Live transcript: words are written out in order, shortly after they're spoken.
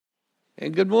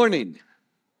And good morning.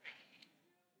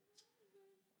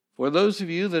 For those of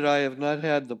you that I have not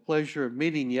had the pleasure of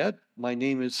meeting yet, my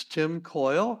name is Tim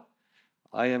Coyle.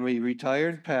 I am a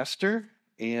retired pastor,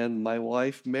 and my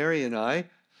wife Mary and I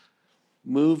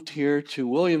moved here to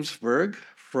Williamsburg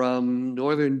from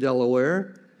northern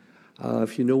Delaware.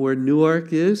 If you know where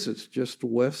Newark is, it's just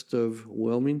west of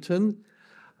Wilmington.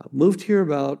 I moved here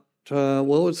about, it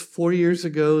was 4 years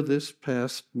ago this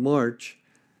past March,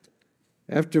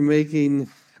 after making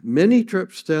many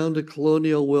trips down to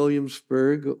Colonial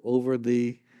Williamsburg over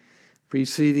the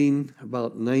preceding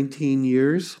about 19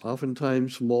 years,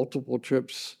 oftentimes multiple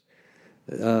trips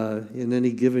in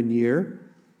any given year.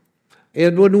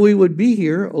 And when we would be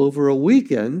here over a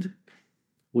weekend,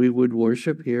 we would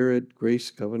worship here at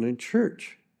Grace Covenant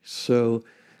Church. So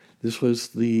this was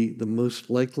the most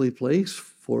likely place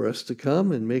for us to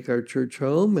come and make our church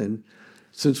home. And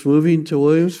since moving to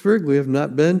Williamsburg, we have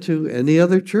not been to any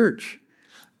other church.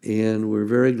 And we're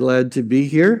very glad to be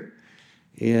here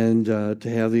and to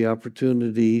have the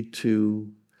opportunity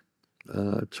to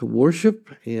worship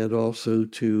and also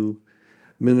to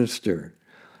minister.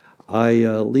 I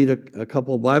lead a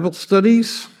couple of Bible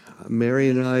studies. Mary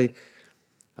and I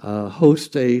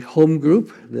host a home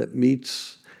group that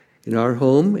meets in our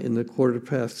home in the Quarter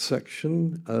Path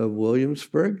section of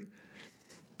Williamsburg.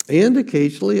 And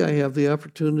occasionally I have the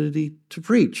opportunity to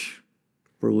preach,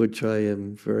 for which I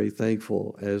am very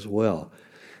thankful as well.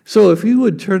 So if you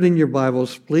would turn in your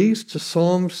Bibles, please, to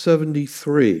Psalm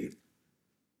 73.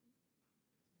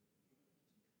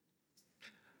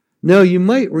 Now,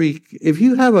 if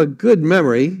you have a good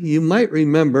memory, you might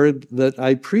remember that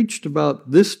I preached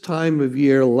about this time of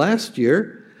year last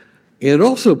year and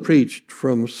also preached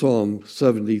from Psalm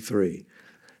 73.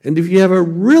 And if you have a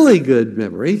really good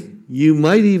memory, you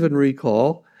might even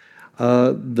recall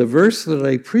the verse that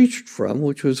I preached from,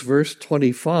 which was verse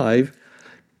 25.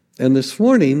 And this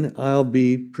morning, I'll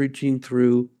be preaching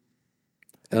through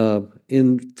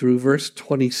verse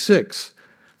 26.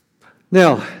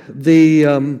 Now,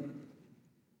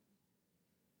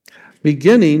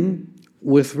 beginning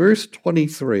with verse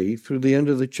 23 through the end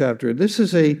of the chapter, this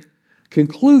is a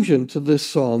conclusion to this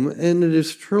psalm, and it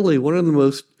is truly one of the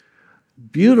most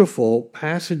beautiful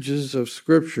passages of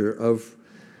Scripture of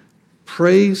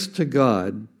praise to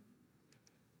God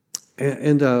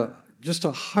and just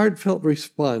a heartfelt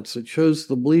response that shows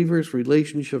the believer's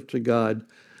relationship to God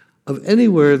of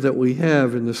anywhere that we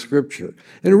have in the Scripture.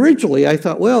 And originally I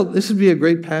thought, well, this would be a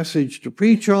great passage to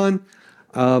preach on.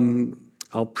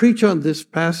 I'll preach on this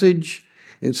passage.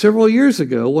 And several years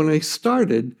ago, when I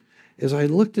started, as I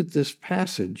looked at this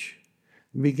passage,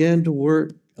 began to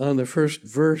work on the first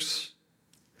verse,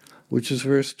 which is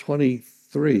verse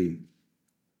 24,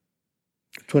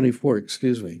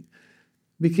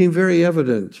 became very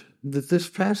evident that this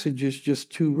passage is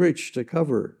just too rich to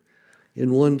cover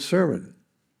in one sermon.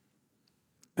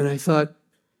 And I thought,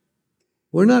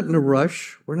 we're not in a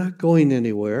rush. We're not going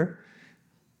anywhere.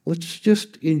 Let's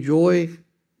just enjoy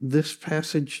this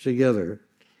passage together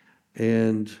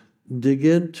and dig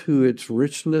into its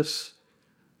richness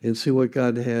and see what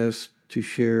God has to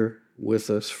share with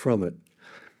us from it.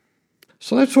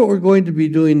 So that's what we're going to be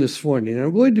doing this morning.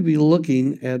 I'm going to be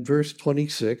looking at verse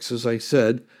 26, as I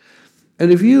said.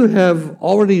 And if you have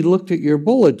already looked at your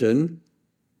bulletin,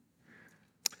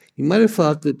 you might have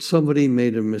thought that somebody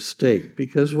made a mistake,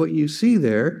 because what you see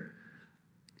there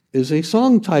is a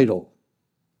song title.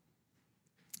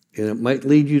 And it might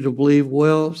lead you to believe,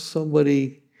 well,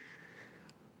 somebody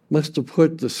must have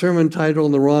put the sermon title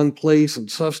in the wrong place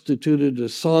and substituted a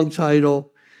song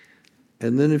title.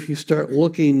 And then if you start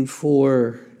looking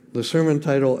for the sermon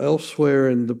title elsewhere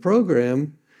in the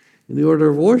program, in the order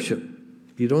of worship,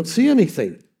 you don't see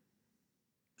anything.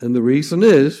 And the reason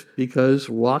is because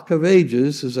Rock of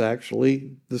Ages is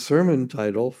actually the sermon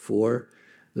title for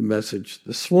the message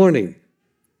this morning.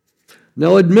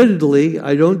 Now, admittedly,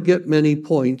 I don't get many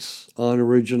points on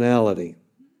originality,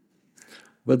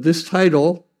 but this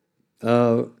title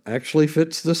actually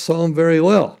fits this psalm very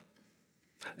well.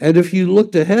 And if you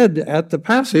looked ahead at the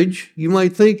passage, you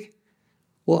might think,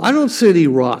 well, I don't see any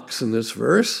rocks in this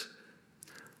verse.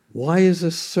 Why is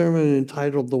this sermon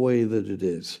entitled the way that it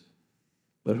is?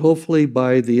 But hopefully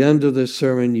by the end of this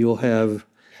sermon, you'll have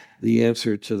the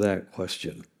answer to that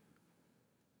question.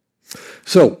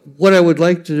 So what I would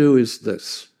like to do is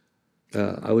this.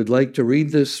 I would like to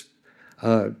read this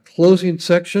closing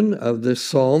section of this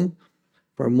psalm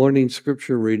for our morning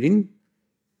scripture reading,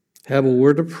 have a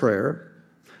word of prayer,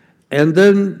 and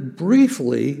then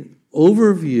briefly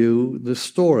overview the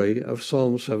story of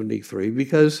Psalm 73,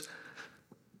 because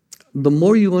the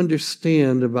more you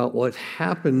understand about what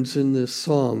happens in this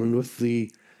psalm and with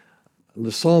the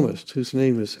psalmist, whose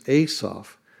name is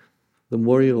Asaph, the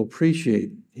more you'll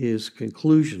appreciate his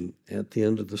conclusion at the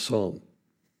end of the psalm.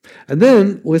 And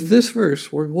then with this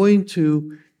verse, we're going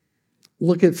to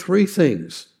look at three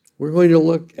things. We're going to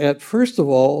look at, first of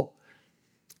all,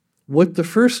 what the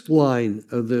first line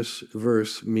of this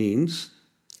verse means,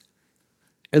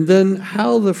 and then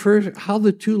how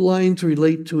the two lines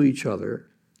relate to each other,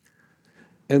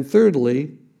 and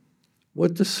thirdly,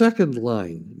 what the second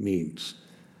line means.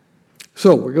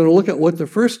 So we're going to look at what the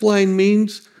first line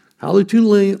means, how the two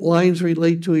lines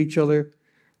relate to each other,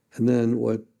 and then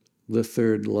what the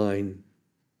third line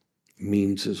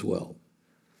means as well.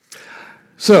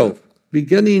 So,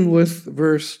 beginning with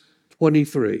verse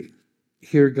 23,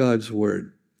 hear God's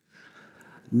word.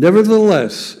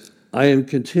 Nevertheless, I am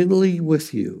continually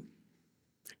with you.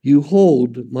 You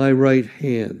hold my right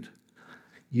hand.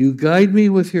 You guide me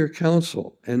with your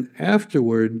counsel, and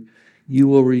afterward you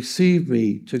will receive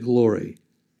me to glory.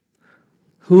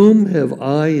 Whom have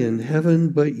I in heaven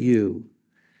but you?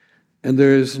 And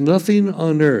there is nothing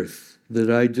on earth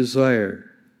that I desire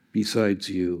besides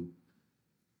you.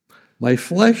 My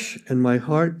flesh and my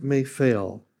heart may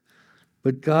fail,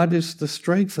 but God is the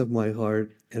strength of my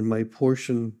heart and my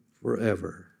portion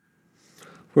forever.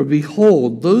 For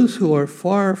behold, those who are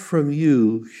far from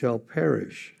you shall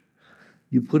perish.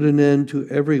 You put an end to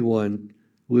everyone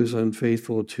who is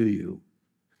unfaithful to you.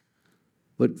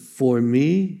 But for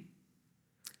me,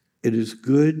 it is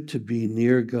good to be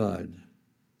near God.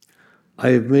 I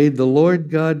have made the Lord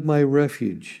God my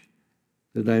refuge,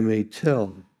 that I may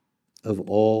tell of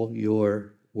all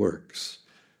your works.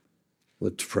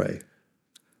 Let's pray.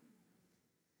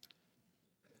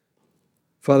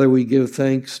 Father, we give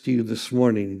thanks to you this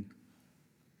morning,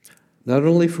 not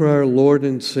only for our Lord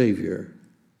and Savior,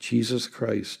 Jesus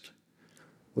Christ,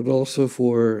 but also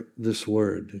for this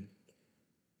word,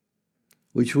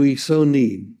 which we so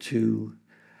need to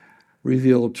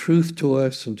reveal truth to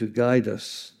us and to guide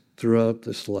us throughout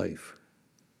this life.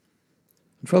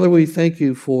 And Father, we thank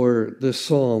you for this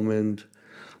psalm and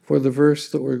for the verse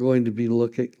that we're going to be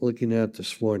looking at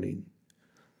this morning.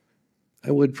 I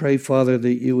would pray, Father,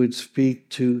 that you would speak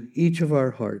to each of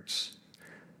our hearts,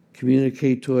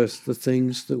 communicate to us the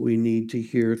things that we need to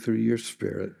hear through your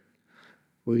Spirit.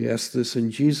 We ask this in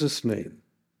Jesus' name.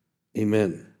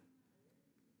 Amen.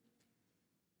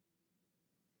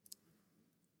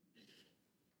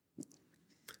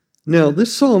 Now,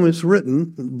 this psalm is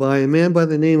written by a man by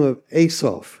the name of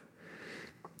Asaph.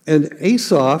 And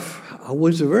Asaph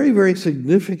was a very, very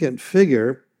significant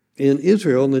figure in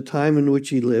Israel in the time in which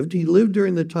he lived. He lived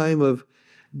during the time of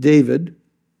David,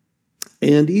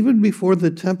 and even before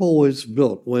the temple was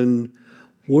built, when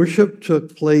worship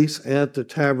took place at the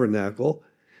tabernacle,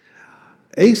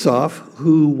 Asaph,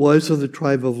 who was of the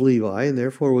tribe of Levi and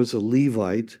therefore was a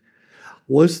Levite,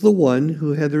 was the one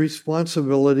who had the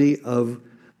responsibility of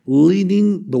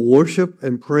leading the worship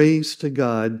and praise to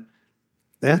God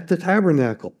at the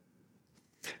tabernacle.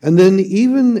 And then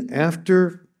even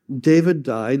after David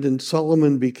died and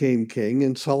Solomon became king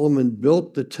and Solomon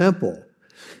built the temple,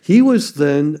 he was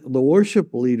then the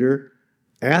worship leader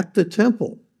at the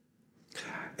temple.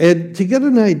 And to get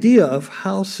an idea of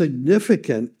how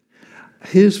significant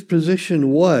his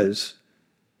position was,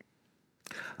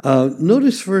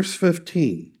 notice verse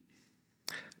 15.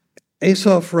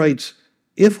 Asaph writes,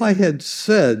 "If I had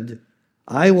said,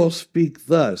 I will speak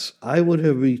thus, I would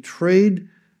have betrayed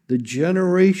the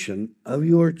generation of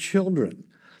your children."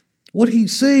 What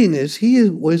he's saying is he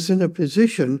was in a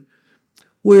position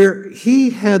where he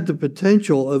had the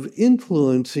potential of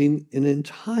influencing an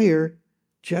entire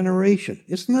generation.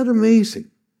 Isn't that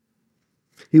amazing?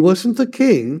 He wasn't the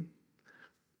king,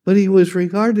 but he was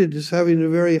regarded as having a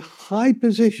very high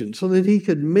position so that he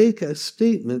could make a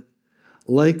statement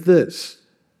like this.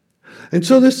 And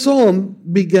so this psalm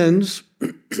begins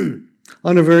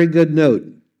on a very good note.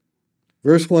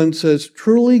 Verse 1 says,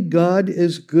 "Truly God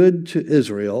is good to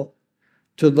Israel,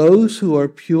 to those who are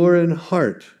pure in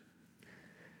heart."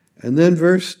 And then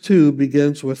verse 2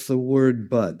 begins with the word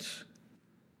 "but."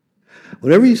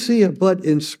 Whenever you see a "but"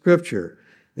 in Scripture,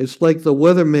 it's like the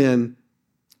weatherman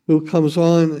who comes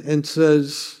on and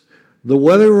says, "The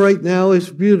weather right now is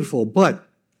beautiful, but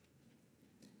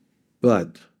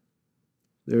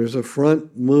there's a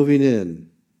front moving in,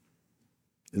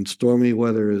 and stormy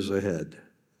weather is ahead."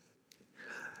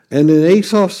 And in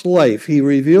Asaph's life, he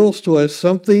reveals to us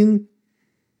something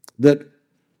that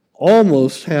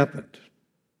almost happened.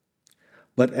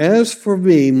 "But as for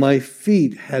me, my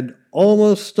feet had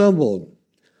almost stumbled.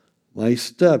 My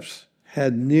steps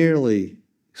had nearly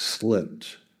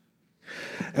slipped."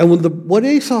 And what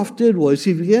Asaph did was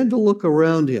he began to look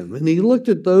around him, and he looked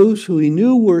at those who he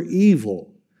knew were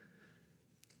evil.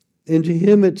 And to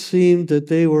him it seemed that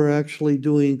they were actually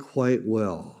doing quite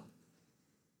well.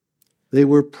 They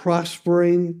were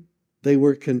prospering, they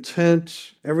were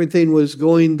content, everything was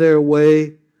going their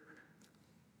way.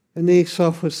 And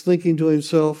Asaph was thinking to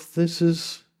himself, this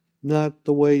is not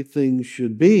the way things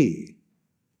should be.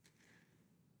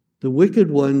 The wicked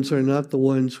ones are not the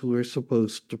ones who are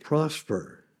supposed to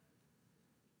prosper.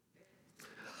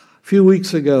 A few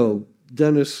weeks ago,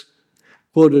 Dennis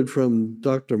quoted from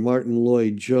Dr. Martin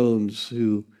Lloyd-Jones,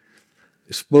 who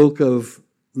spoke of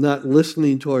not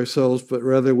listening to ourselves, but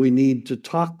rather we need to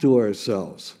talk to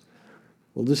ourselves.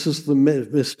 Well, this is the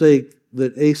mistake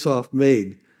that Asaph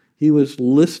made. He was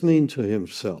listening to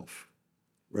himself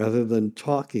rather than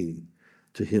talking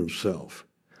to himself.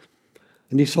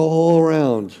 And he saw all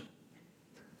around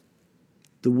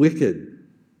the wicked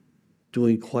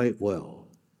doing quite well.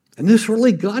 And this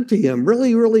really got to him,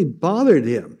 really bothered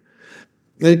him.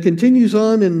 And it continues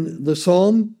on in the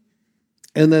psalm.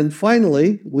 And then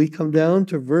finally, we come down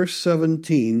to verse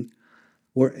 17,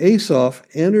 where Asaph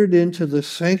entered into the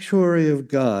sanctuary of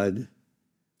God.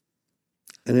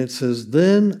 And it says,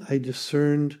 then I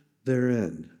discerned their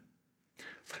end.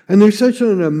 And there's such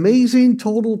an amazing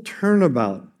total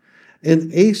turnabout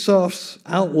in Asaph's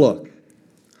outlook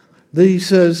that he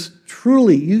says,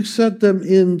 truly, you set them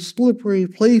in slippery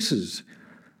places.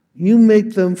 You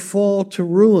make them fall to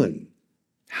ruin.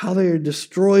 How they are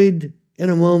destroyed in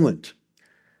a moment,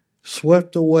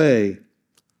 swept away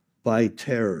by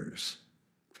terrors.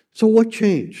 So what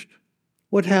changed?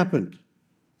 What happened?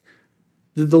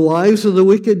 Did the lives of the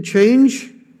wicked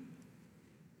change?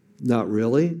 Not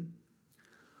really.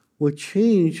 What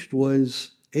changed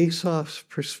was Asaph's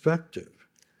perspective.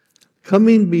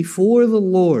 Coming before the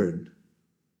Lord,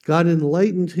 God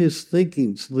enlightened his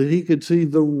thinking so that he could see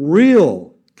the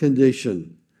real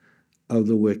condition of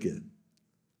the wicked.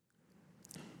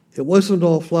 It wasn't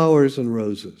all flowers and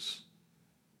roses.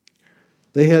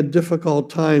 They had difficult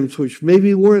times which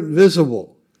maybe weren't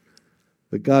visible,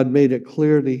 but God made it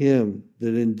clear to him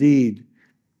that indeed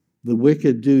the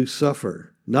wicked do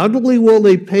suffer. Not only will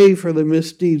they pay for the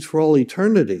misdeeds for all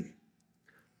eternity,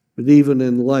 but even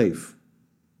in life,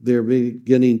 they're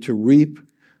beginning to reap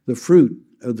the fruit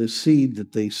of the seed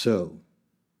that they sow.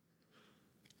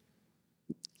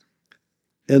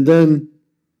 And then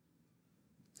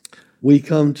we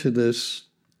come to this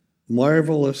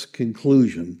marvelous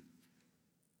conclusion.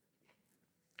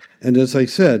 And as I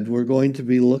said, we're going to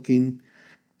be looking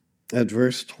at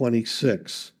verse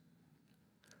 26.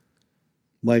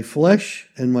 My flesh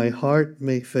and my heart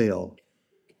may fail,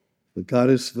 but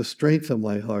God is the strength of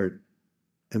my heart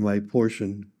and my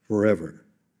portion forever.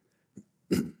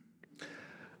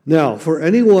 Now, for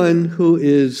anyone who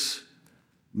is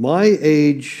my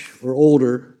age or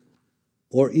older,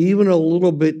 or even a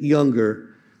little bit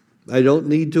younger, I don't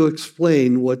need to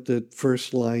explain what the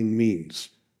first line means.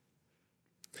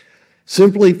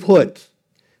 Simply put,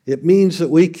 it means that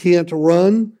we can't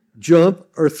run, jump,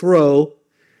 or throw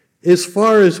as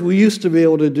far as we used to be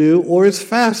able to do, or as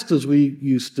fast as we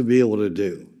used to be able to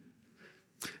do.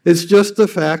 It's just a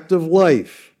fact of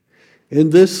life. In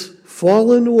this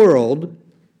fallen world,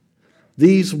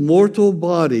 these mortal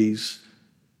bodies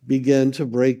begin to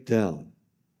break down.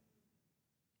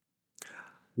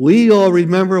 We all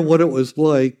remember what it was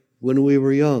like when we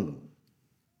were young,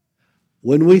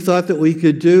 when we thought that we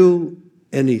could do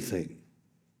anything.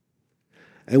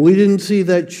 And we didn't see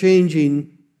that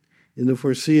changing in the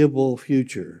foreseeable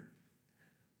future.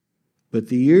 But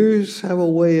the years have a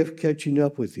way of catching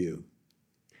up with you,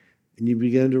 and you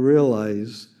begin to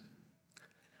realize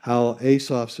how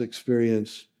Asaph's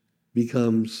experience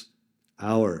becomes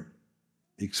our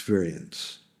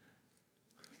experience.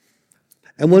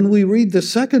 And when we read the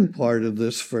second part of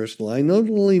this first line, not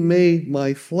only may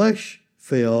my flesh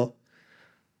fail,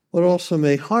 but also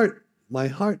my heart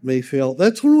may fail.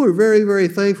 That's when we're very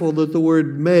thankful that the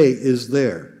word may is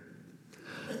there.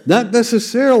 Not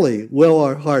necessarily will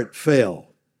our heart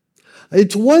fail.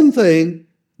 It's one thing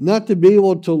not to be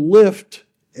able to lift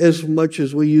as much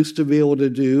as we used to be able to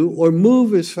do, or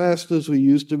move as fast as we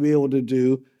used to be able to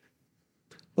do.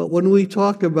 But when we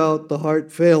talk about the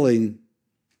heart failing,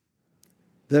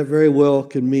 that very well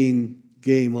can mean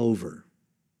game over.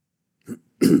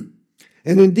 And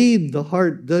indeed, the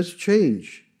heart does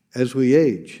change as we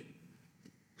age.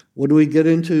 When we get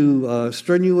into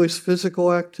strenuous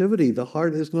physical activity, the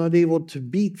heart is not able to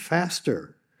beat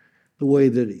faster the way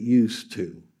that it used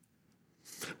to.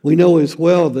 We know as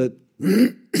well that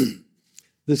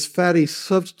this fatty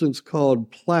substance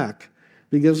called plaque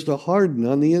begins to harden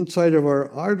on the inside of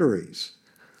our arteries.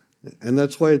 And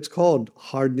that's why it's called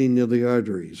hardening of the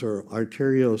arteries or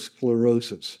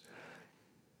arteriosclerosis.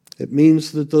 It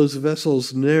means that those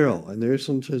vessels narrow and there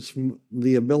isn't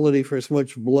the ability for as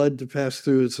much blood to pass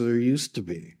through as there used to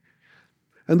be.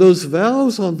 And those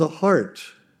valves on the heart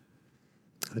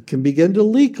can begin to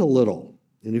leak a little.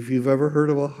 And if you've ever heard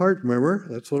of a heart murmur,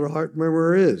 that's what a heart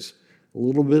murmur is. A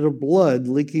little bit of blood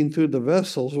leaking through the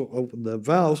vessels, the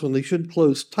valves, when they should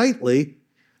close tightly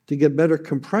to get better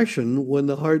compression when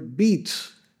the heart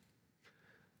beats.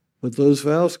 But those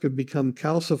valves could become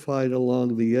calcified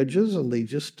along the edges and they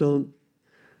just don't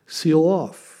seal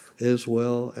off as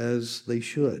well as they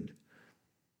should.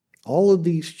 All of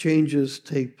these changes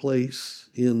take place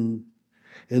in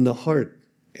the heart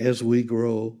as we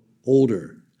grow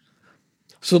older.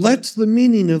 So that's the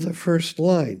meaning of the first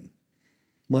line.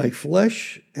 My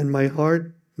flesh and my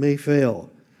heart may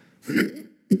fail.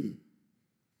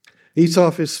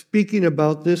 Aesop is speaking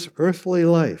about this earthly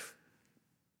life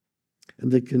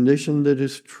and the condition that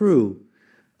is true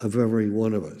of every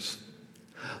one of us.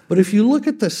 But if you look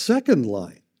at the second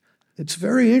line, it's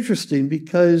very interesting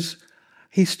because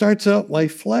he starts out, my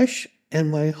flesh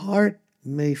and my heart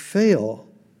may fail,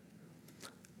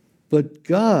 but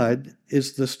God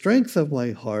is the strength of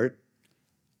my heart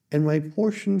and my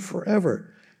portion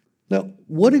forever. Now,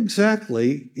 what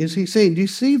exactly is he saying? Do you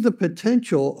see the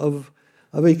potential of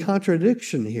a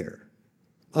contradiction here?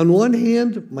 On one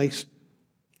hand, my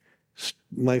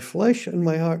flesh and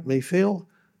my heart may fail.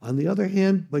 On the other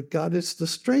hand, but God is the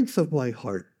strength of my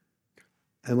heart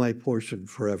and my portion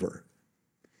forever.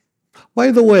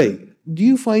 By the way, do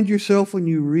you find yourself when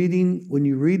you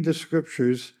read the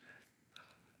scriptures,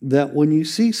 that when you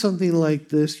see something like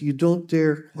this, you don't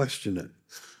dare question it?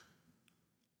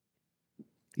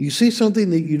 You see something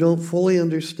that you don't fully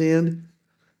understand,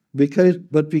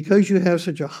 but because you have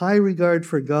such a high regard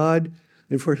for God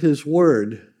and for His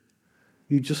Word,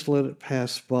 you just let it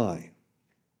pass by.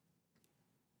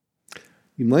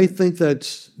 You might think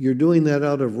you're doing that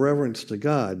out of reverence to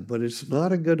God, but it's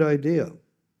not a good idea.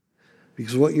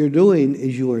 Because what you're doing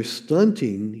is you are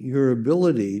stunting your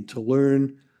ability to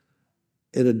learn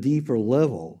at a deeper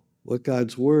level what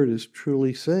God's Word is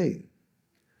truly saying.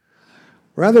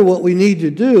 Rather, what we need to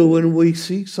do when we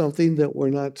see something that we're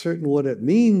not certain what it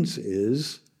means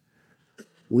is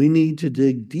we need to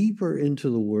dig deeper into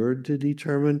the Word to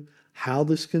determine how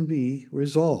this can be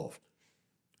resolved,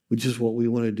 which is what we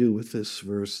want to do with this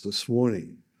verse this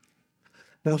morning.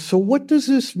 Now, so what does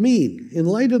this mean? In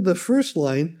light of the first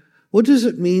line, what does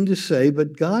it mean to say,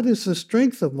 but God is the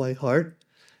strength of my heart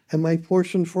and my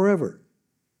portion forever?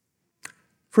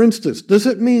 For instance, does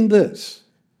it mean this?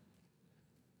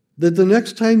 That the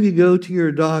next time you go to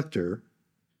your doctor,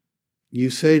 you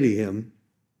say to him,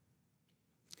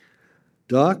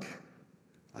 Doc,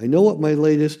 I know what my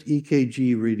latest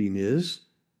EKG reading is.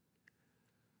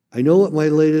 I know what my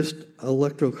latest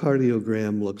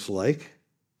electrocardiogram looks like.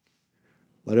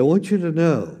 But I want you to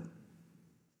know,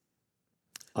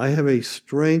 I have a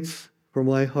strength for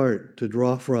my heart to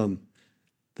draw from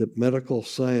that medical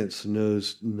science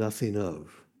knows nothing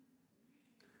of.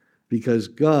 Because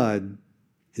God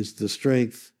is the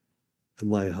strength of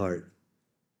my heart.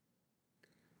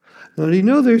 Now, do you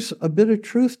know there's a bit of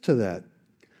truth to that?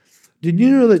 Did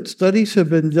you know that studies have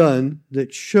been done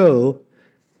that show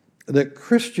that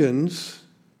Christians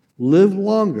live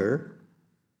longer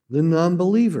than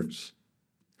non-believers?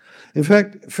 In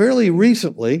fact, fairly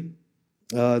recently,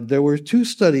 there were two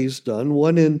studies done,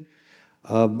 one in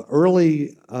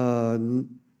early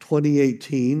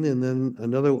 2018, and then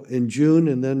another in June,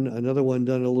 and then another one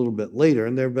done a little bit later.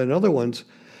 And there have been other ones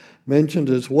mentioned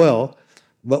as well.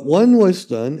 But one was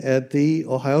done at the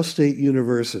Ohio State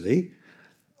University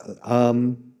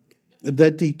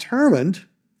that determined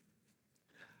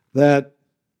that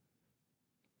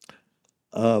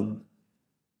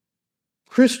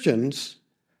Christians,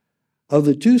 of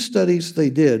the two studies they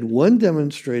did, one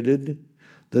demonstrated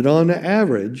that on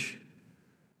average,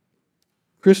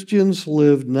 Christians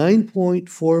lived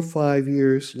 9.45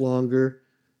 years longer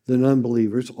than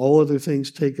unbelievers, all other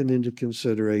things taken into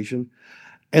consideration.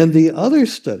 And the other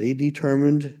study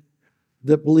determined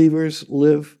that believers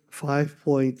live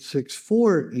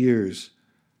 5.64 years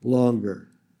longer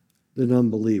than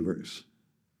unbelievers.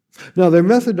 Now, their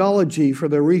methodology for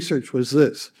their research was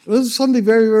this. It was something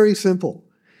very, very simple.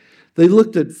 They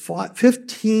looked at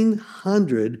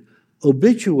 1,500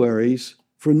 obituaries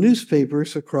for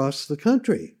newspapers across the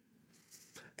country.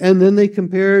 And then they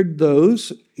compared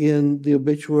those in the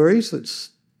obituaries that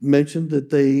mentioned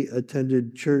that they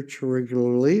attended church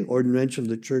regularly or mentioned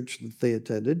the church that they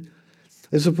attended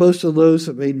as opposed to those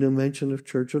that made no mention of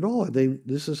church at all.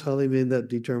 This is how they made that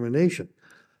determination.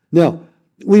 Now,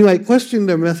 we might question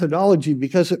their methodology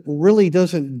because it really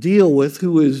doesn't deal with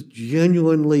who is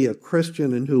genuinely a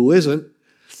Christian and who isn't.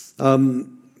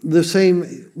 The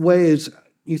same way as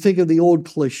you think of the old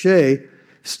cliche,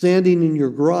 standing in your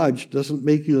garage doesn't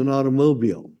make you an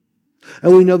automobile.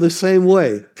 And we know the same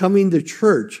way, coming to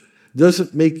church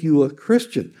doesn't make you a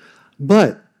Christian.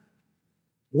 But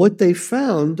what they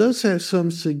found does have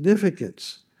some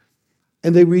significance.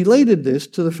 And they related this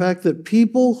to the fact that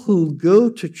people who go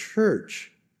to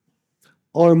church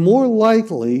are more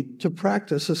likely to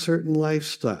practice a certain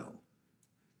lifestyle.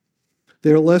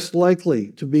 They're less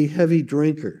likely to be heavy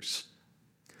drinkers.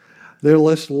 They're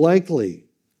less likely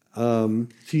to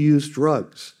use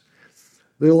drugs.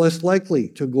 They're less likely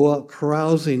to go out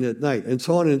carousing at night, and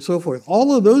so on and so forth.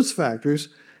 All of those factors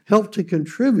help to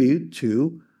contribute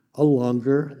to a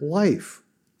longer life.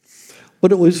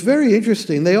 But it was very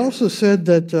interesting. They also said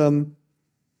that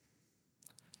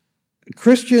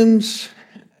Christians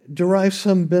derive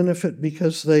some benefit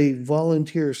because they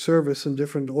volunteer service in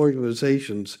different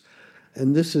organizations.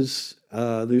 And this is,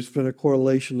 there's been a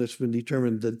correlation that's been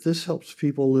determined that this helps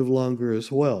people live longer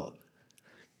as well.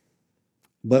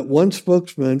 But one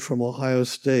spokesman from Ohio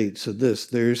State said this: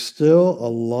 there's still a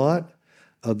lot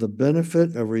of the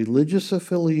benefit of religious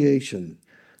affiliation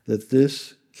that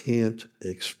this can't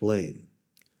explain.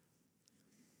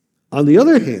 On the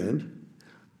other hand,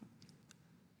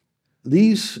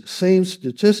 these same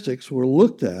statistics were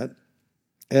looked at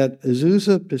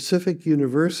Azusa Pacific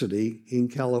University in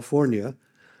California,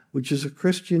 which is a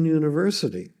Christian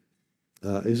university.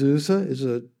 Azusa is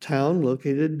a town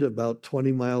located about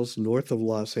 20 miles north of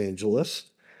Los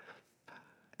Angeles.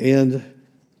 And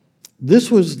this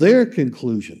was their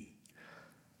conclusion.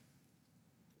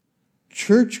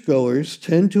 Churchgoers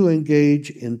tend to engage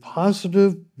in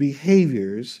positive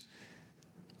behaviors,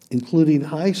 including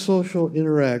high social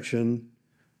interaction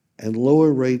and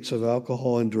lower rates of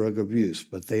alcohol and drug abuse.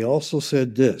 But they also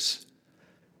said this: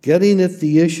 getting at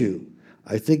the issue,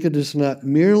 I think it is not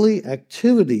merely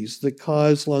activities that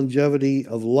cause longevity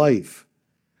of life.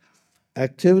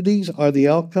 Activities are the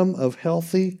outcome of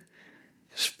healthy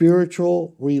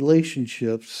spiritual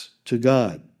relationships to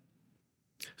God.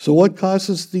 So what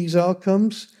causes these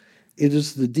outcomes? It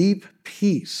is the deep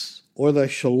peace or the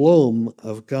shalom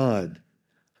of God.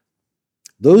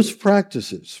 Those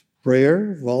practices,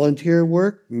 prayer, volunteer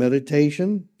work,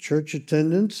 meditation, church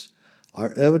attendance,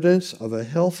 are evidence of a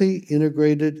healthy,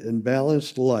 integrated, and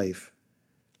balanced life.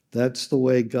 That's the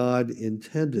way God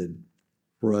intended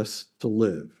for us to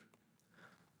live.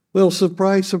 Well,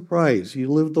 surprise, surprise,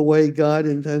 you live the way God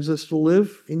intends us to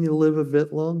live, and you live a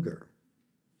bit longer.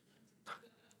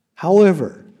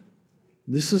 However,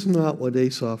 this is not what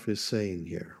Asaph is saying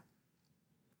here.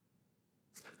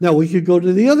 Now, we could go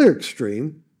to the other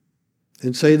extreme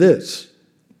and say this,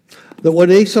 that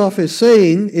what Asaph is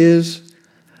saying is,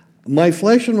 my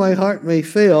flesh and my heart may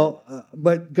fail,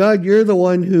 but God, you're the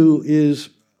one who is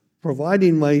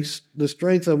providing the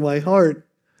strength of my heart,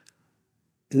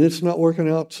 and it's not working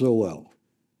out so well.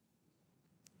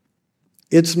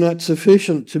 It's not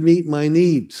sufficient to meet my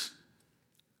needs.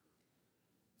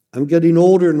 I'm getting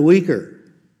older and weaker.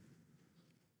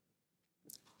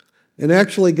 And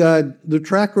actually, God, the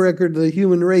track record of the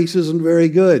human race isn't very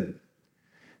good.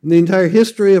 In the entire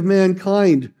history of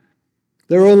mankind,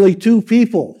 there are only two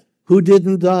people who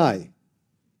didn't die,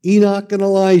 Enoch and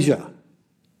Elijah.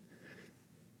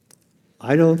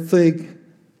 I don't think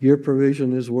your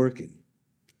provision is working.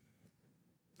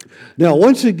 Now,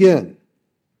 once again,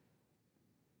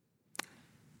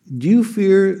 do you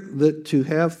fear that to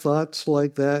have thoughts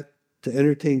like that, to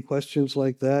entertain questions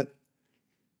like that,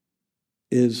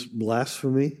 is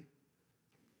blasphemy?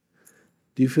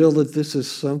 Do you feel that this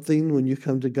is something, when you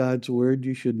come to God's Word,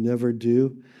 you should never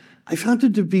do? I found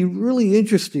it to be really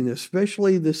interesting,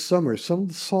 especially this summer. Some of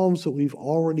the Psalms that we've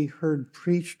already heard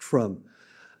preached from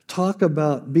talk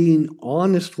about being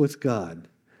honest with God,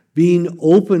 being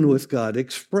open with God,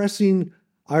 expressing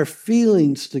our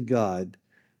feelings to God,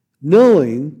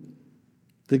 knowing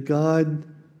that God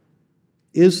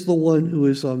is the one who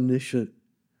is omniscient,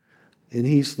 and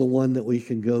He's the one that we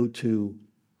can go to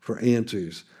for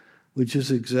answers, which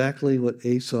is exactly what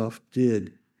Asaph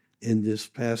did in this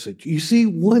passage. You see,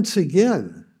 once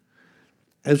again,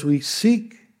 as we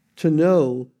seek to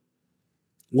know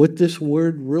what this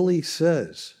word really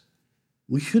says,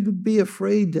 we shouldn't be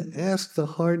afraid to ask the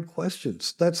hard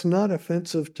questions. That's not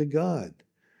offensive to God,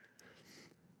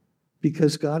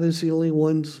 because God is the only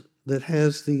one that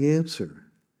has the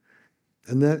answer.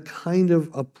 And that kind of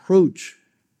approach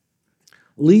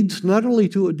leads not only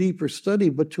to a deeper study,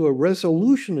 but to a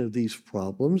resolution of these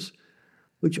problems,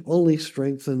 which only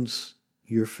strengthens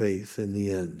your faith in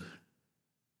the end.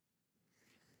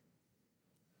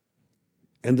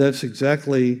 And that's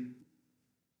exactly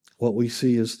what we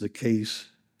see as the case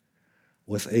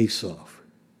with Asaph.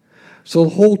 So the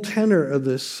whole tenor of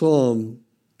this psalm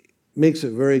makes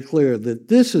it very clear that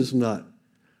this is not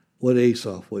what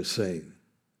Asaph was saying.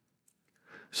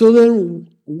 So then,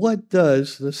 what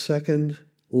does the second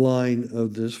line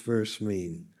of this verse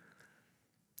mean?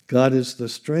 God is the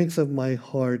strength of my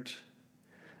heart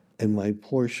and my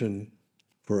portion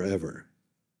forever.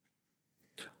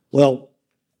 Well,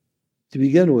 to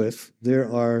begin with,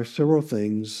 there are several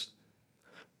things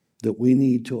that we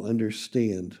need to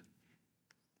understand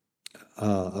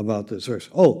about this verse.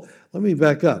 Oh, let me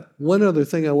back up. One other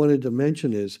thing I wanted to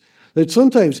mention is that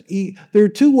sometimes there are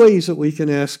two ways that we can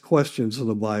ask questions of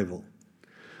the Bible.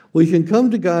 We can come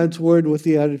to God's Word with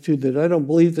the attitude that I don't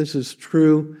believe this is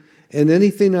true, and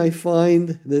anything I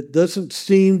find that doesn't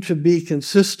seem to be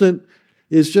consistent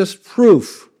is just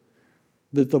proof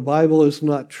that the Bible is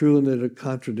not true and that it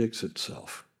contradicts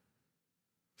itself.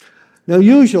 Now,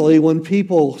 usually when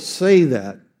people say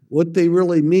that, what they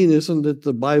really mean isn't that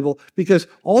the Bible, because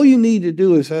all you need to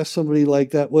do is ask somebody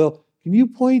like that, well, can you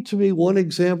point to me one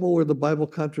example where the Bible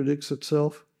contradicts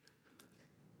itself?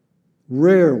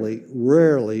 Rarely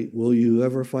will you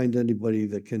ever find anybody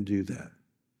that can do that.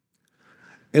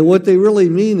 And what they really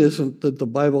mean isn't that the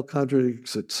Bible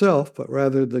contradicts itself, but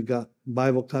rather the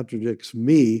Bible contradicts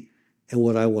me and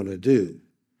what I want to do.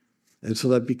 And so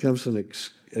that becomes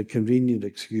a convenient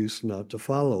excuse not to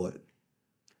follow it.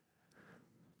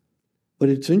 But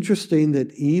it's interesting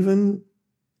that even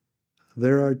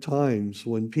there are times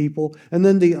when people, and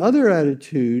then the other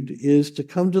attitude is to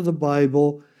come to the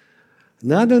Bible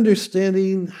not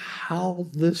understanding how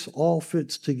this all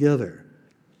fits together,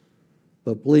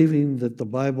 but believing that the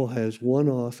Bible has one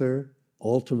author,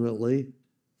 ultimately,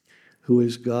 who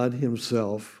is God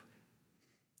himself,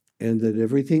 and that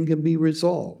everything can be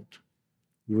resolved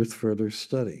with further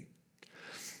study.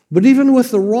 But even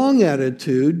with the wrong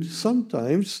attitude,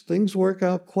 sometimes things work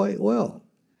out quite well.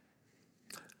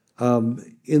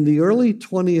 In the early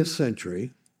 20th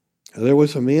century, there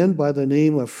was a man by the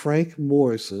name of Frank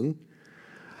Morison,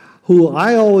 who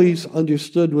I always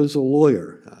understood was a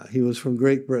lawyer. He was from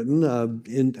Great Britain.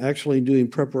 In actually doing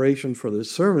preparation for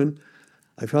this sermon,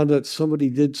 I found out somebody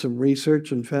did some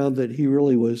research and found that he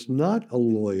really was not a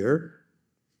lawyer,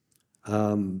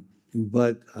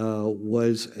 but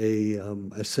was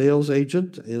a sales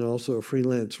agent and also a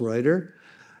freelance writer.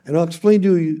 And I'll explain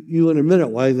to you in a minute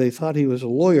why they thought he was a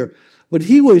lawyer. But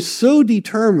he was so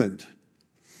determined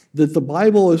that the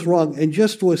Bible is wrong and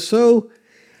just was so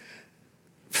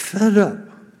fed up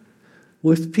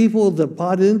with people that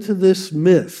bought into this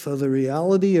myth of the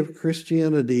reality of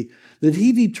Christianity that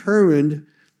he determined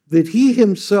that he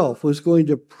himself was going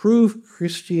to prove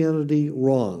Christianity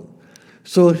wrong.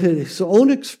 So at his own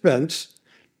expense,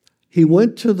 he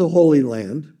went to the Holy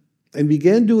Land and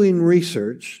began doing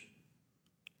research.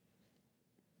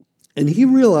 And he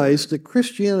realized that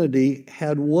Christianity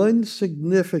had one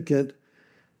significant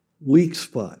weak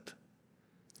spot,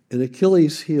 an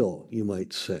Achilles heel, you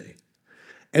might say.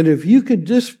 And if you could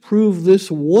disprove this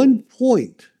one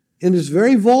point, and it's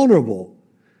very vulnerable,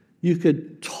 you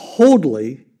could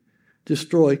totally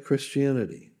destroy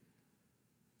Christianity.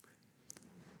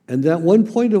 And that one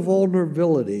point of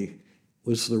vulnerability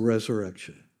was the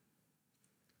resurrection.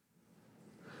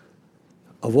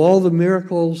 Of all the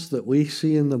miracles that we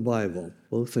see in the Bible,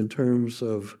 both in terms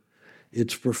of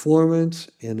its performance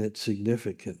and its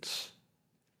significance,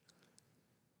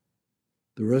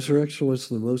 the resurrection was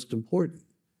the most important.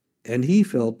 And he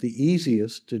felt the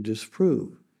easiest to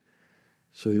disprove.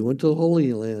 So he went to the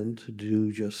Holy Land to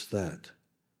do just that.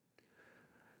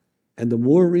 And the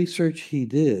more research he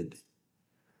did,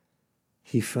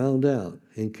 he found out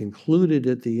and concluded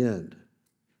at the end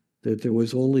that there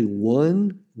was only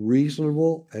one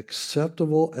reasonable,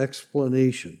 acceptable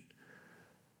explanation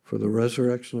for the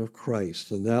resurrection of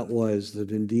Christ, and that was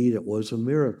that indeed it was a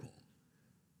miracle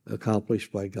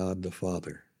accomplished by God the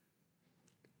Father.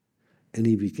 And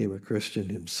he became a Christian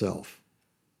himself.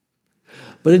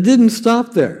 But it didn't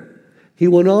stop there. He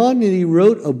went on and he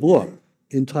wrote a book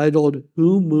entitled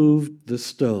Who Moved the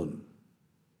Stone?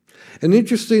 And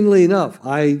interestingly enough,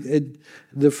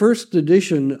 the first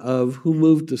edition of Who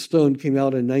Moved the Stone came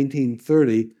out in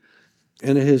 1930,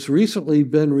 and it has recently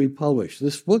been republished.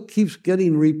 This book keeps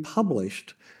getting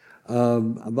republished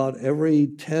about every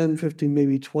 10, 15,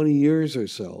 maybe 20 years or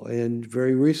so, and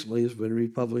very recently has been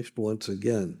republished once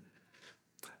again.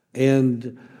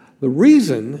 And The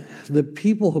reason that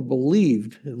people have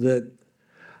believed that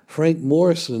Frank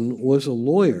Morison was a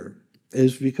lawyer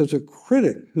is because a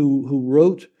critic who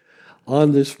wrote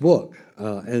on this book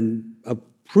and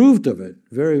approved of it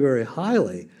very, very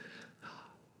highly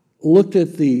looked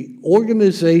at the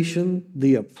organization,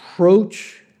 the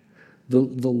approach, the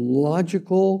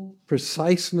logical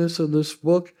preciseness of this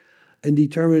book, and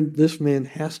determined this man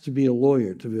has to be a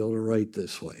lawyer to be able to write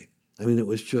this way. I mean, it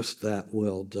was just that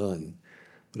well done.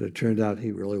 But it turned out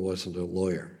he really wasn't a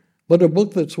lawyer. But a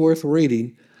book that's worth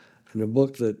reading, and a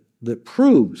book that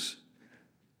proves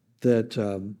that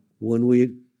when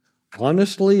we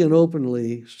honestly and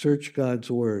openly search God's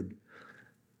Word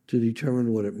to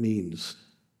determine what it means,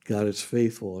 God is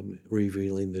faithful in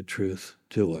revealing the truth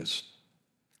to us.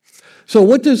 So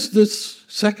what does this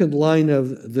second line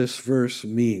of this verse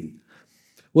mean?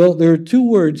 Well, there are two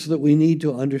words that we need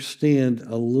to understand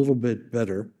a little bit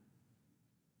better.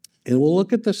 And we'll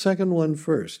look at the second one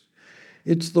first.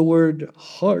 It's the word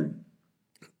heart.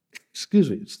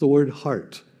 It's the word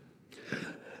heart.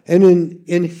 And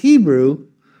in Hebrew,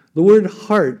 the word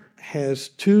heart has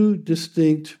two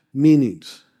distinct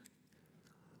meanings.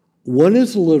 One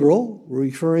is literal,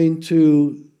 referring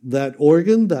to that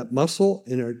organ, that muscle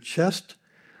in our chest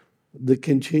that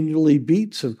continually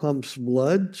beats and pumps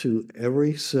blood to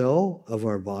every cell of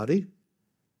our body.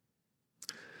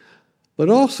 But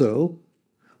also,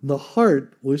 the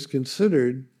heart was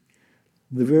considered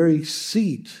the very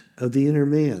seat of the inner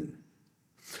man.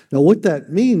 Now, what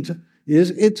that means is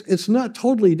it's not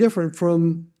totally different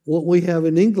from what we have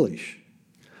in English.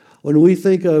 When we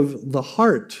think of the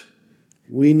heart,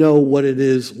 we know what it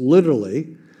is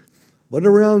literally, but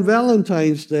around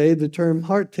Valentine's Day, the term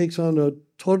heart takes on a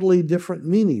totally different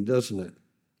meaning, doesn't it?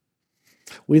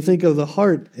 We think of the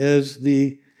heart as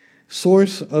the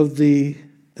source of the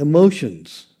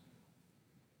emotions.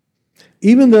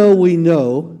 Even though we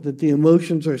know that the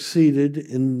emotions are seated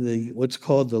in the what's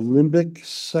called the limbic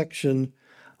section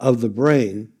of the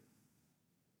brain,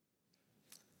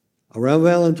 around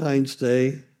Valentine's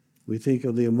Day, we think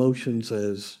of the emotions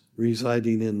as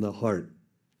residing in the heart.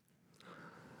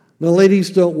 Now,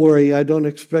 ladies, don't worry. I don't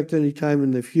expect any time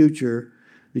in the future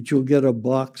that you'll get a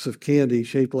box of candy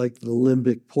shaped like the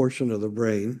limbic portion of the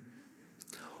brain,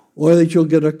 or that you'll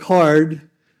get a card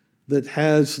that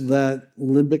has that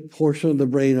limbic portion of the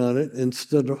brain on it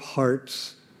instead of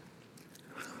hearts.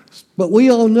 But we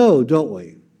all know, don't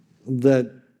we,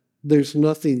 that there's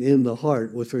nothing in the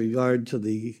heart with regard to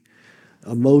the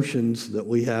emotions that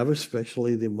we have,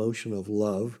 especially the emotion of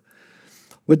love.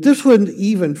 But this went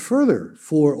even further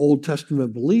for Old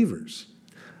Testament believers.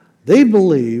 They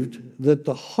believed that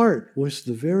the heart was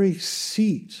the very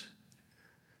seat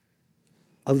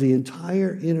of the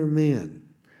entire inner man.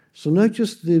 So not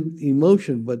just the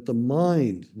emotion, but the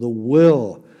mind, the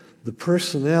will, the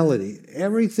personality,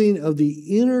 everything of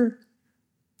the inner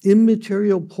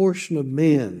immaterial portion of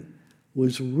man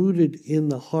was rooted in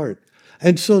the heart.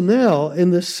 And so now,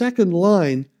 in the second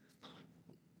line,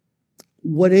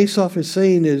 what Asaph is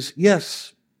saying is,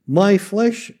 yes, my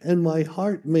flesh and my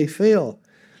heart may fail,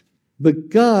 but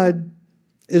God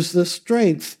is the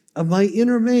strength of my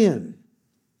inner man.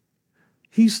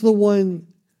 He's the one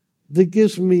that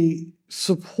gives me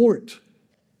support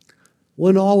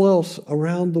when all else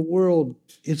around the world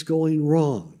is going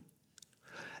wrong.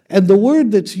 And the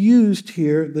word that's used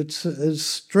here that says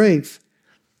strength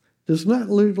does not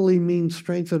literally mean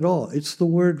strength at all. It's the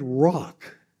word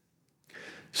rock.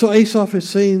 So Asaph is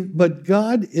saying, but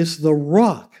God is the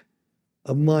rock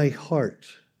of my heart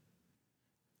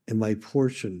and my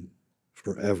portion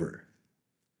forever.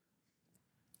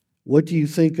 What do you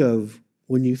think of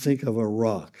when you think of a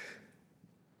rock?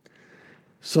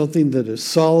 Something that is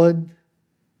solid,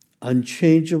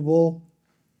 unchangeable,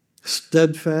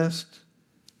 steadfast,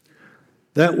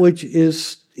 that which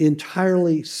is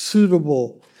entirely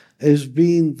suitable as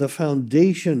being the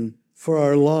foundation for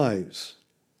our lives.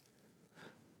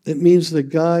 It means that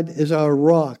God is our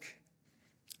rock,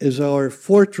 is our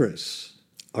fortress,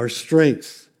 our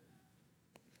strength.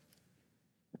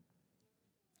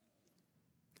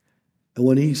 And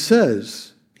when he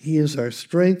says he is our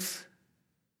strength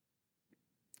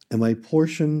and my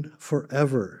portion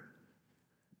forever,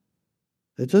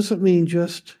 it doesn't mean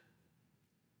just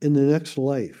in the next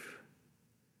life.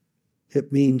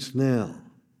 It means now.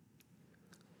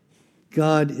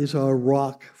 God is our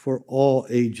rock for all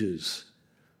ages,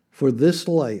 for this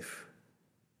life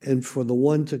and for the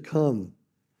one to come,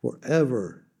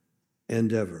 forever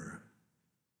and ever.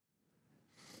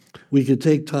 We could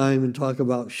take time and talk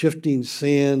about shifting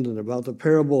sand and about the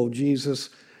parable of Jesus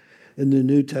in the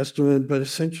New Testament, but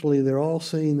essentially they're all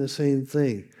saying the same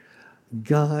thing.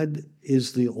 God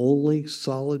is the only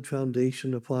solid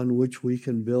foundation upon which we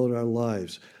can build our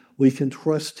lives. We can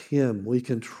trust Him. We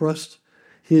can trust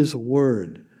His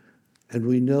Word. And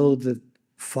we know that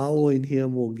following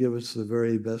Him will give us the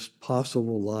very best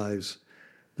possible lives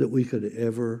that we could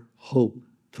ever hope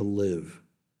to live.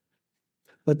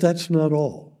 But that's not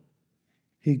all.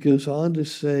 He goes on to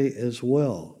say as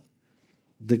well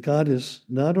that God is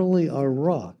not only our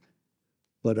rock,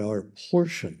 but our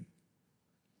portion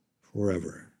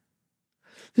forever.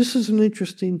 This is an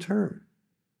interesting term.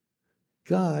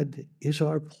 God is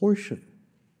our portion.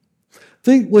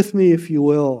 Think with me, if you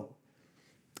will,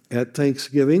 at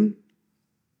Thanksgiving,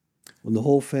 when the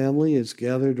whole family is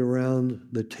gathered around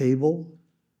the table,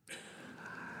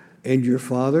 and your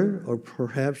father, or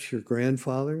perhaps your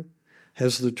grandfather,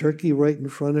 has the turkey right in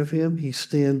front of him. He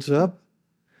stands up,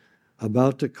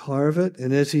 about to carve it,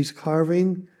 and as he's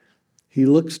carving, he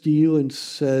looks to you and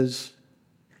says,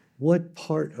 "What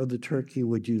part of the turkey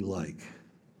would you like?"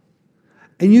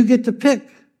 And you get to pick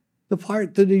the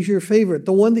part that is your favorite,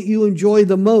 the one that you enjoy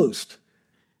the most.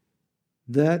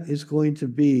 That is going to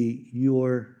be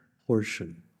your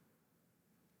portion.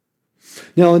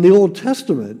 Now, in the Old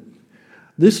Testament,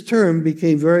 this term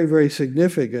became very, very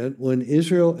significant when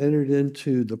Israel entered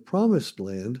into the Promised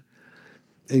Land,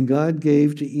 and God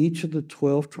gave to each of the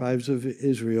 12 tribes of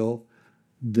Israel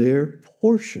their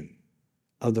portion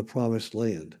of the Promised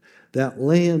Land, that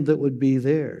land that would be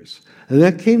theirs. And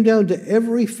that came down to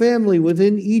every family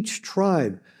within each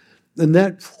tribe. And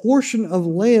that portion of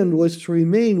land was to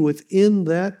remain within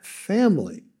that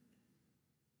family,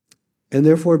 and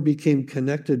therefore became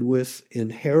connected with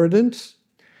inheritance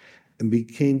and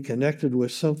became connected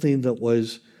with something that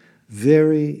was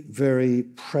very, very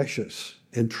precious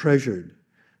and treasured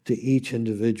to each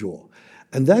individual.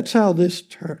 And that's how this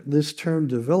term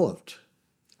developed,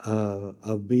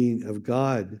 of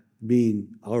God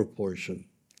being our portion.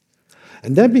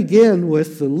 And that began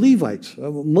with the Levites.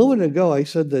 A moment ago, I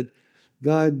said that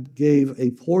God gave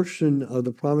a portion of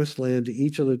the Promised Land to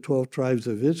each of the 12 tribes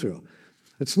of Israel.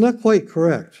 It's not quite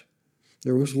correct.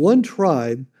 There was one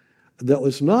tribe that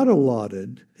was not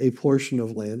allotted a portion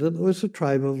of land, and it was the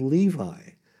tribe of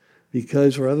Levi,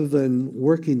 because rather than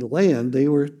working land, they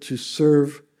were to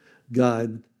serve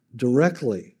God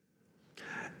directly.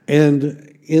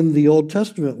 And in the Old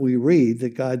Testament, we read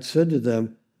that God said to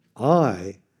them,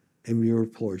 "I am your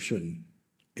portion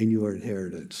and your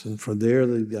inheritance." And from there,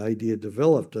 the idea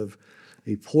developed of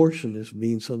a portion as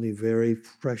being something very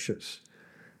precious,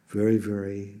 very,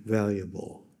 very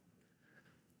valuable.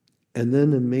 And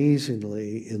then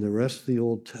amazingly, in the rest of the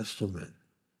Old Testament,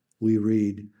 we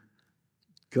read,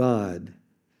 "God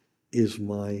is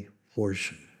my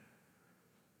portion."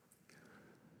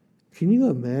 Can you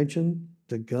imagine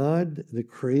the God that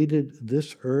created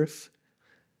this earth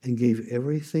and gave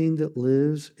everything that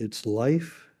lives its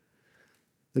life?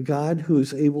 The God who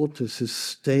is able to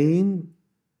sustain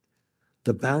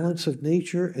the balance of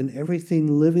nature and everything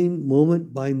living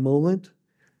moment by moment?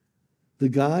 The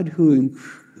God who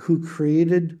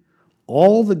created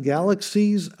all the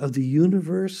galaxies of the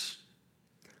universe?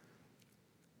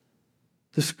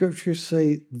 The scriptures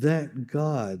say that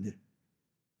God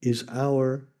is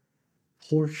our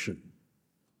portion.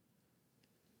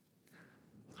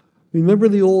 Remember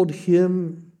the old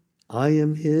hymn, "I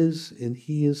am his and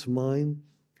he is mine"?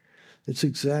 It's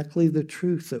exactly the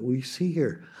truth that we see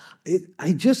here.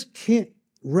 I just can't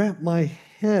wrap my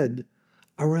head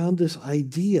around this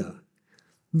idea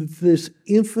that this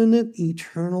infinite,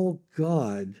 eternal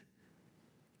God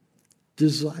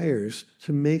desires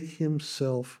to make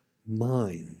himself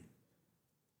mine.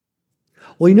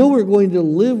 We know we're going to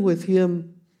live with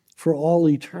him for all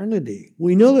eternity.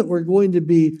 We know that we're going to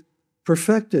be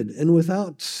perfected and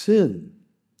without sin.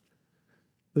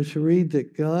 But to read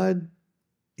that God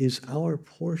is our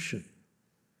portion,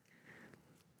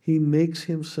 he makes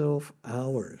himself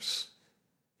ours,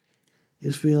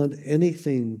 is beyond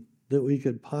anything that we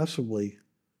could possibly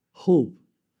hope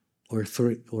or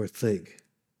think.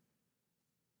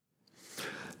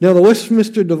 Now, the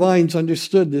Westminster Divines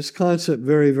understood this concept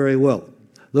very, very well.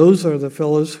 Those are the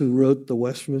fellows who wrote the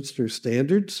Westminster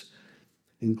Standards,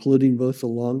 including both the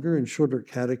longer and shorter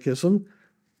catechism.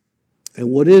 And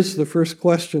what is the first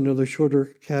question of the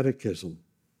shorter catechism?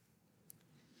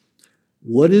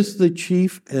 What is the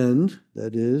chief end,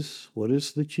 that is, what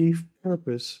is the chief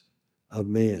purpose of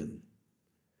man?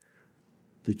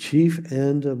 The chief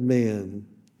end of man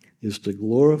is to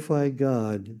glorify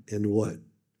God and what?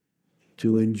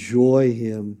 To enjoy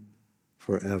him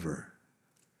forever.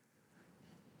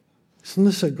 Isn't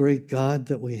this a great God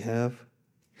that we have?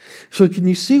 So can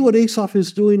you see what Asaph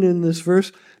is doing in this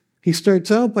verse? He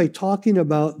starts out by talking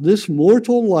about this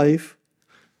mortal life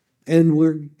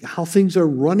and how things are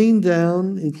running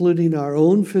down, including our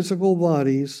own physical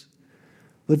bodies.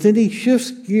 But then he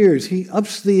shifts gears. He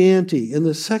ups the ante in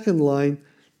the second line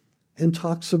and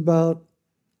talks about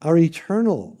our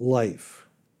eternal life,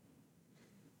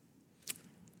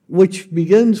 which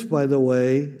begins, by the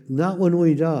way, not when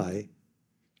we die,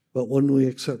 but when we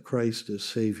accept Christ as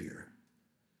Savior.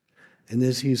 And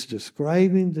as he's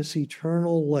describing this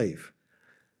eternal life,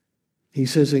 he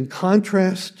says, in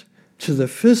contrast to the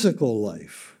physical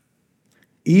life,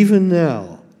 even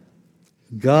now,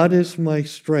 God is my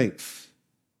strength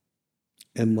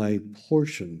and my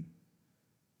portion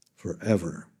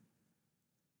forever.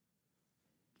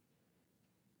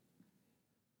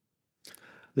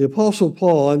 The Apostle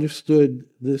Paul understood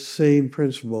this same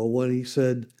principle when he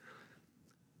said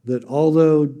that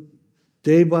although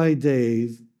day by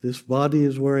day this body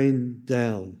is wearing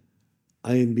down,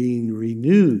 I am being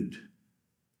renewed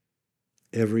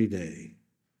every day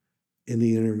in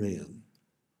the inner man.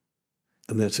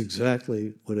 And that's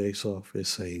exactly what Asaph is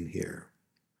saying here.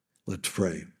 Let's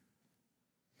pray.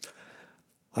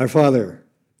 Our Father,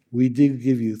 we do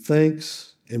give you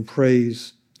thanks and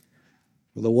praise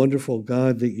for the wonderful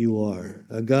God that you are,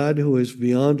 a God who is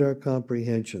beyond our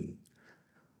comprehension.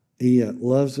 He yet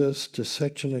loves us to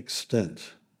such an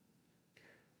extent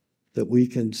that we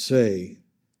can say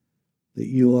that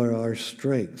you are our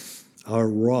strength, our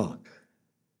rock,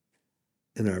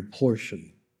 and our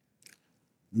portion,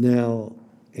 now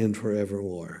and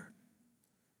forevermore.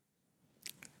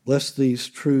 Bless these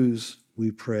truths,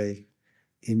 we pray,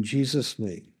 in Jesus'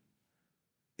 name.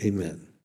 Amen.